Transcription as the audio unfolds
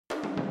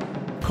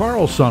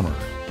Carl Sommer,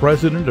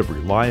 president of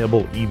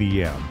Reliable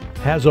EDM,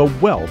 has a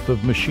wealth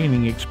of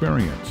machining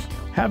experience.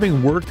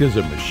 Having worked as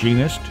a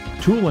machinist,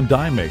 tool and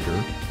die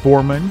maker,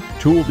 foreman,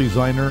 tool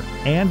designer,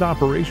 and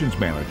operations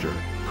manager,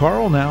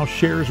 Carl now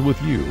shares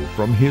with you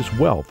from his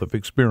wealth of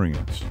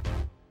experience.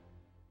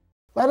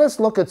 Let us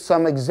look at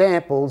some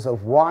examples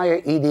of wire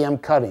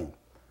EDM cutting.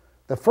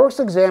 The first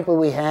example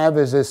we have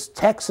is this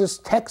Texas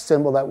Tech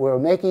symbol that we're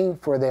making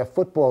for their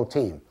football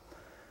team.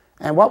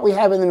 And what we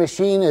have in the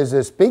machine is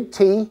this big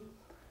T,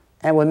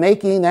 and we're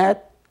making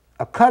that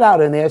a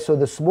cutout in there so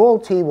the small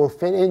T will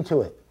fit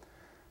into it.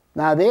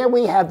 Now there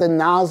we have the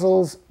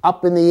nozzles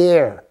up in the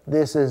air.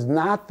 This is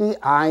not the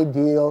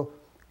ideal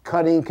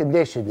cutting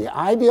condition. The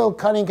ideal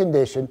cutting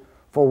condition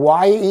for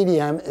wire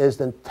EDM is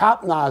the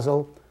top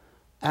nozzle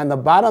and the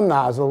bottom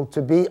nozzle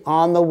to be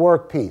on the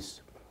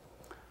workpiece.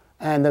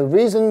 And the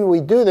reason we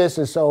do this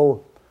is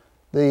so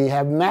they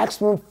have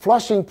maximum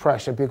flushing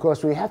pressure,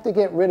 because we have to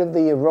get rid of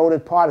the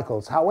eroded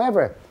particles.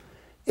 However,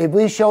 if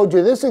we showed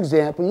you this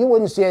example, you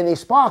wouldn't see any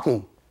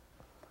sparking.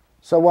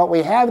 So what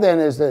we have then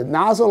is the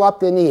nozzle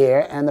up in the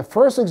air, and the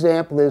first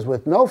example is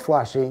with no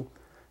flushing,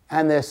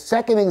 and the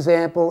second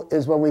example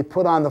is when we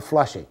put on the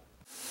flushing.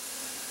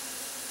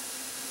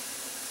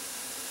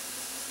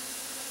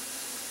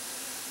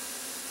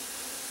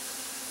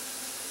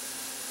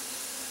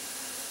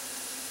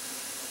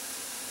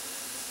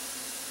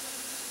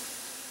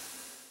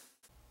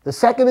 The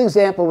second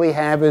example we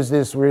have is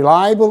this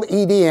Reliable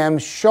EDM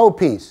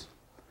showpiece.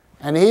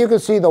 And here you can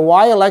see the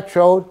wire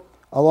electrode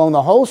along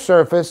the whole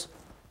surface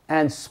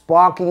and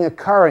sparking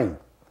occurring.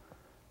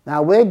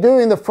 Now we're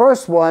doing the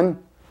first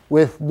one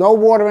with no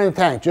water in the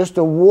tank, just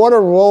the water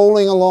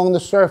rolling along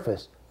the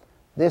surface.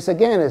 This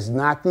again is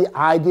not the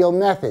ideal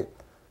method.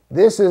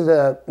 This is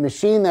a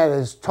machine that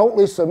is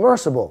totally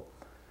submersible.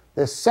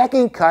 The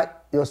second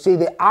cut, you'll see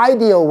the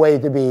ideal way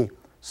to be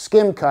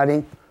skim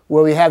cutting,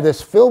 where we have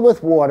this filled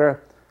with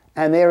water,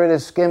 and there it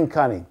is skim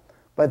cutting.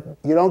 But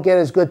you don't get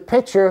as good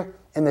picture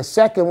in the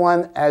second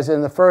one as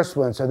in the first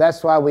one. So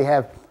that's why we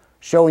have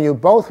shown you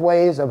both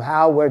ways of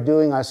how we're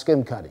doing our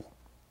skim cutting.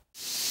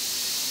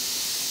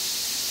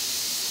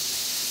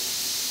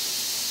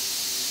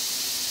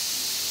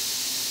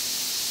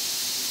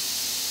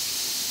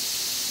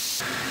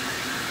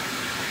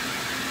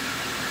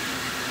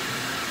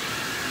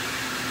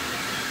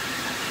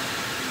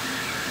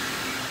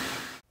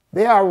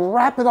 There are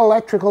rapid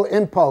electrical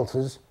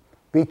impulses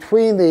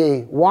between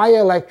the wire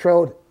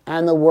electrode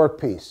and the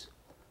workpiece.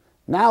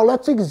 Now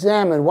let's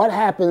examine what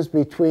happens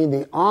between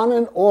the on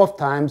and off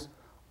times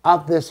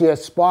of this here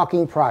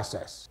sparking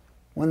process.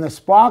 When the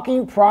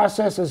sparking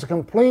process is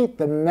complete,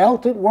 the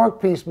melted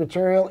workpiece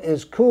material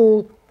is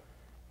cooled,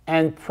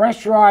 and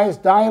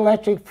pressurized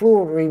dielectric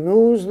fluid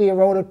removes the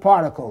eroded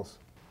particles.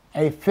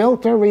 A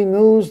filter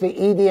removes the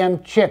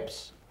EDM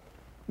chips.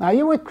 Now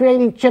you were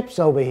creating chips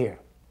over here.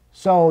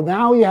 So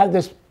now you have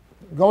this,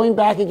 going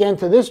back again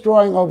to this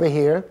drawing over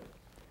here.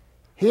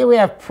 Here we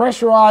have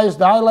pressurized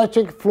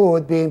dielectric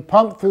fluid being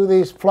pumped through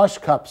these flush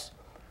cups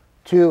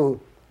to,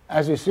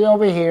 as you see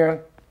over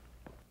here,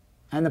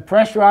 and the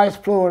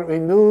pressurized fluid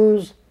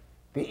removes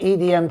the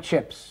EDM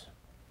chips.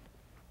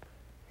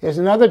 Here's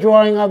another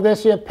drawing of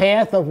this here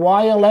path of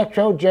wire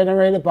electrode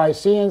generated by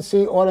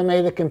CNC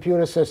automated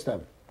computer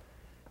system.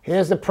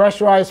 Here's the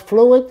pressurized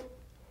fluid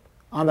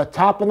on the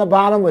top and the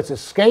bottom, which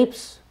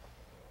escapes,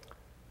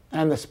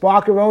 and the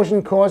spark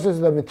erosion causes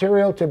the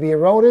material to be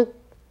eroded.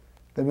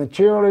 The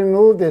material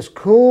removed is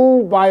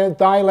cooled by a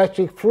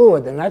dielectric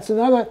fluid, and that's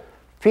another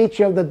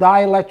feature of the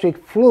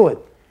dielectric fluid.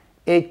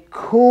 It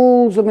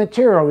cools the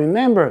material.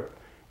 Remember,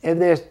 if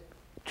there's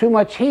too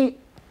much heat,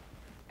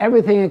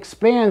 everything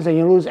expands and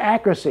you lose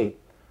accuracy.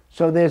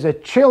 So there's a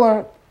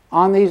chiller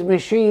on these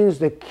machines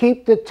to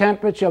keep the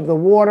temperature of the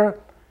water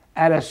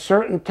at a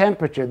certain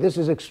temperature. This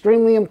is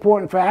extremely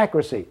important for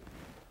accuracy.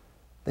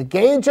 The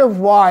gauge of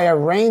wire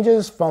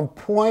ranges from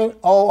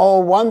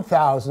 0.001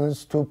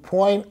 thousandths to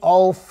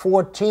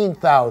 0.014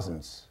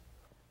 thousandths.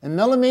 In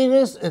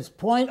millimeters, it's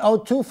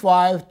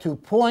 0.025 to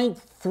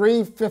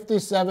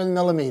 0.357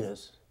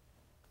 millimeters.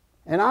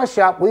 In our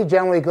shop, we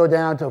generally go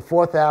down to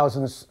 4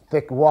 thousandths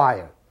thick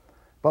wire.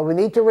 But we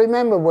need to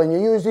remember, when you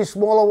use these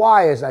smaller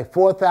wires, like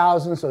 4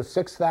 thousandths or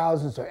 6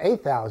 thousandths or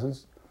 8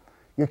 thousandths,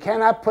 you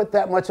cannot put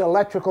that much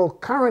electrical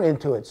current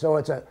into it. So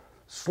it's a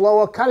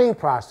slower cutting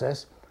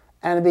process,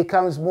 and it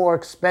becomes more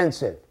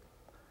expensive.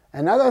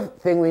 Another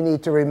thing we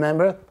need to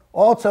remember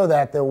also,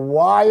 that the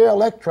wire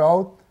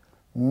electrode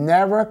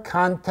never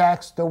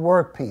contacts the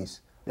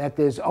workpiece, that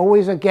there's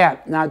always a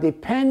gap. Now,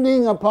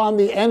 depending upon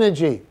the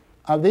energy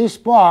of these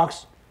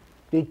sparks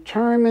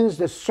determines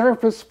the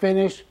surface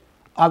finish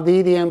of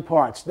the EDM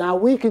parts. Now,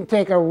 we can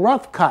take a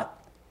rough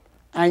cut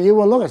and you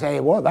will look and say,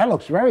 well, that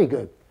looks very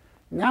good.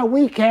 Now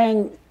we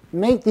can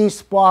make these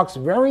sparks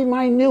very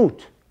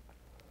minute.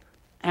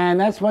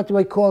 And that's what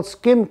we call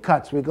skim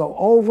cuts. We go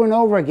over and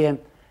over again,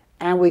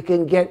 and we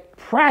can get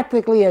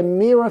practically a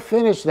mirror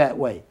finish that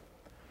way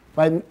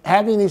by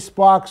having these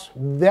sparks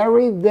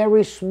very,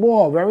 very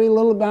small, very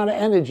little amount of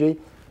energy,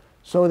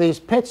 So these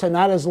pits are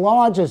not as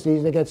large as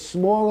these. They get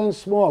smaller and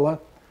smaller.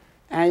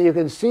 And you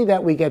can see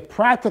that we get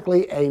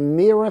practically a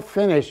mirror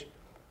finish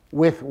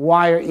with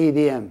wire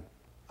EDM.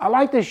 I'd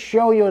like to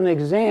show you an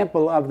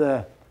example of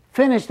the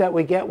finish that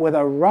we get with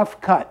a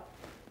rough cut.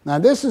 Now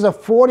this is a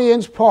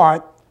 40-inch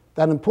part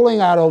that I'm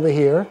pulling out over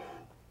here.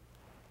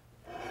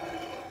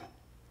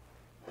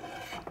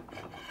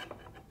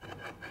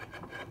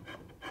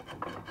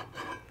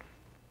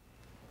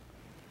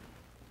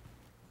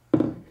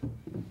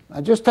 Now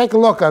just take a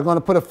look. I'm going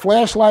to put a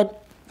flashlight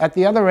at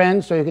the other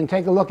end so you can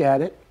take a look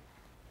at it.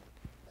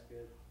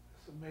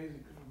 It's amazing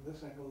because from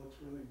this angle it looks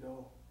really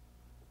dull.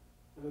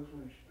 It looks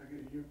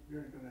really, you're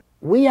good at.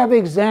 We have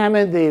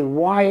examined the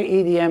wire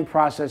EDM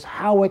process,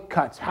 how it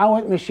cuts, how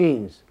it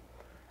machines.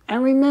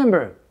 And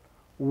remember,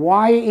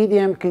 wire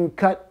EDM can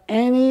cut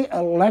any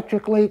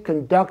electrically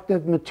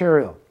conductive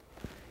material.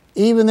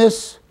 Even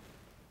this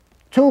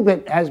tool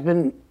bit has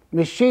been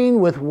machined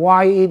with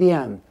wire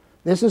EDM.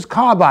 This is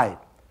carbide,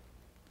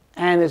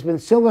 and it's been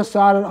silver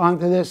soldered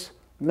onto this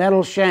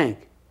metal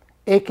shank.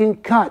 It can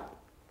cut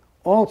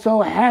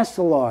also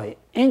hastelloy,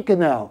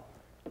 Inconel,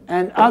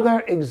 and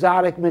other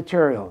exotic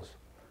materials.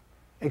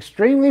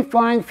 Extremely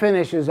fine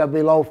finishes of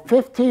below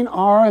 15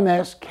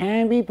 RMS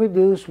can be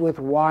produced with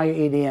wire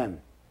EDM.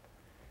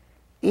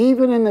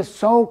 Even in the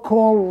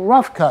so-called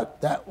rough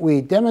cut that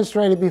we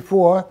demonstrated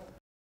before,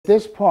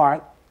 this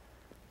part,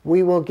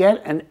 we will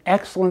get an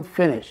excellent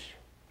finish.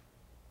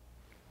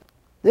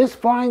 This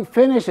fine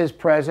finish is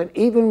present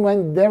even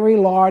when very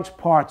large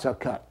parts are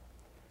cut.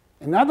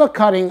 In other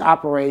cutting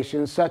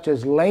operations, such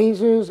as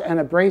lasers and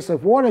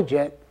abrasive water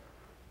jet,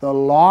 the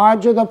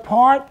larger the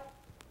part,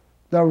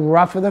 the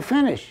rougher the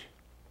finish.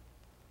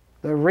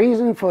 The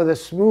reason for the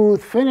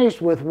smooth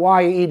finish with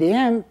wire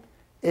EDM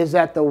is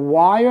that the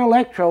wire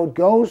electrode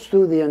goes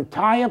through the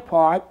entire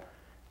part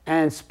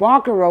and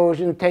spark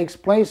erosion takes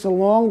place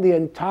along the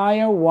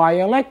entire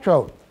wire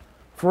electrode.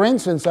 For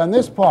instance, on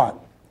this part,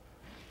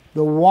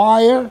 the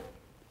wire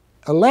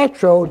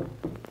electrode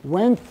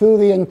went through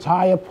the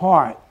entire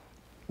part,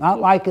 not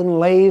like in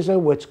laser,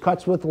 which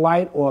cuts with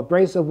light, or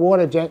abrasive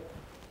water jet,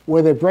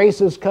 where the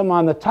abrasives come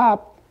on the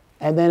top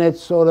and then it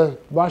sort of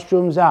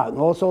mushrooms out. And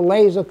also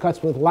laser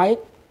cuts with light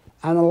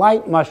and the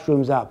light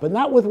mushrooms out, but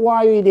not with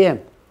wire EDM.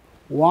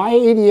 Wire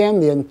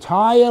EDM, the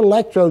entire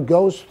electrode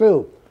goes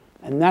through,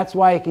 and that's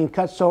why it can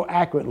cut so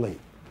accurately.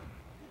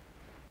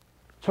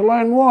 To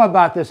learn more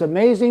about this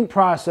amazing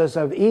process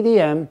of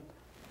EDM,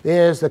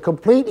 there's the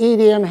complete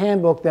EDM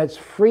handbook that's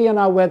free on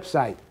our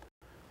website.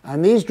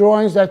 And these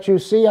drawings that you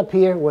see up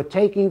here were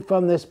taken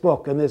from this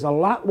book, and there's a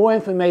lot more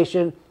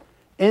information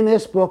in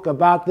this book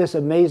about this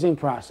amazing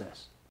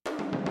process.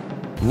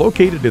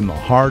 Located in the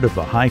heart of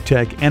the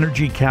high-tech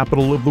energy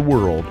capital of the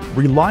world,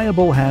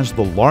 Reliable has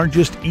the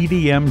largest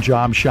EDM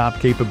job shop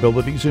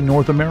capabilities in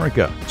North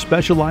America,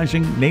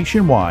 specializing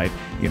nationwide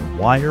in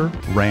wire,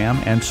 RAM,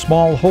 and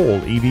small hole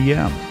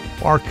EDM.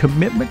 Our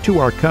commitment to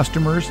our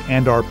customers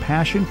and our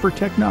passion for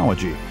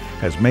technology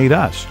has made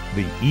us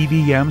the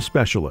EDM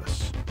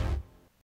specialists.